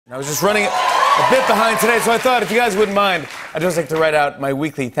I was just running a bit behind today, so I thought if you guys wouldn't mind, I'd just like to write out my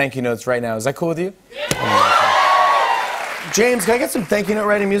weekly thank you notes right now. Is that cool with you? Yeah. James, can I get some thank you note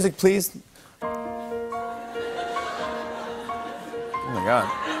writing music, please? Oh my God.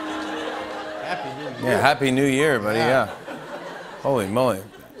 Happy New Year. Yeah, Happy New Year, buddy. Yeah. Holy moly.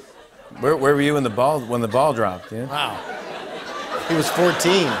 Where were you when the ball dropped? Yeah? Wow. He was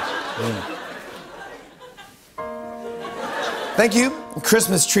 14. Yeah. Thank you,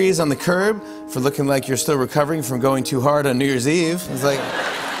 Christmas trees on the curb, for looking like you're still recovering from going too hard on New Year's Eve. It's like,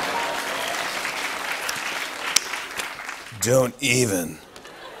 don't even.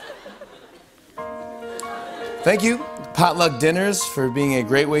 Thank you, Potluck dinners, for being a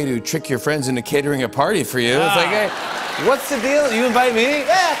great way to trick your friends into catering a party for you. It's like, hey, what's the deal? You invite me?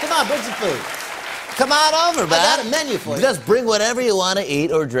 Yeah, come on, bring some food. Come on over, man. I got a menu for you. Just bring whatever you want to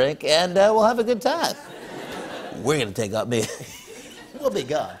eat or drink, and we'll have a good time. We're going to take up me. We'll be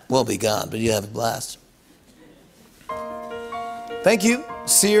gone. We'll be gone, but you have a blast. Thank you,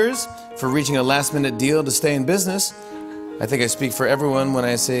 Sears, for reaching a last-minute deal to stay in business. I think I speak for everyone when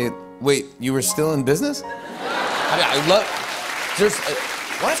I say, wait, you were still in business? I love...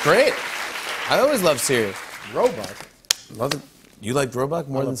 Well, that's great. I always love Sears. Roebuck. Love it. You like Roebuck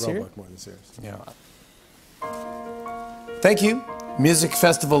more than Sears? Roebuck more than Sears. Yeah. Thank you, music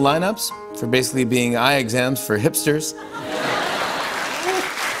festival lineups, for basically being eye exams for hipsters.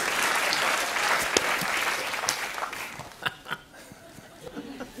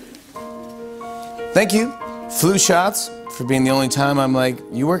 Thank you, flu shots, for being the only time I'm like,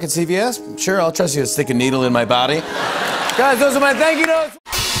 you work at CVS? Sure, I'll trust you to stick a needle in my body. Guys, those are my thank you notes.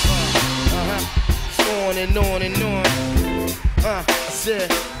 On and on and on. I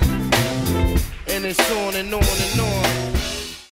said, and it's on and on and on.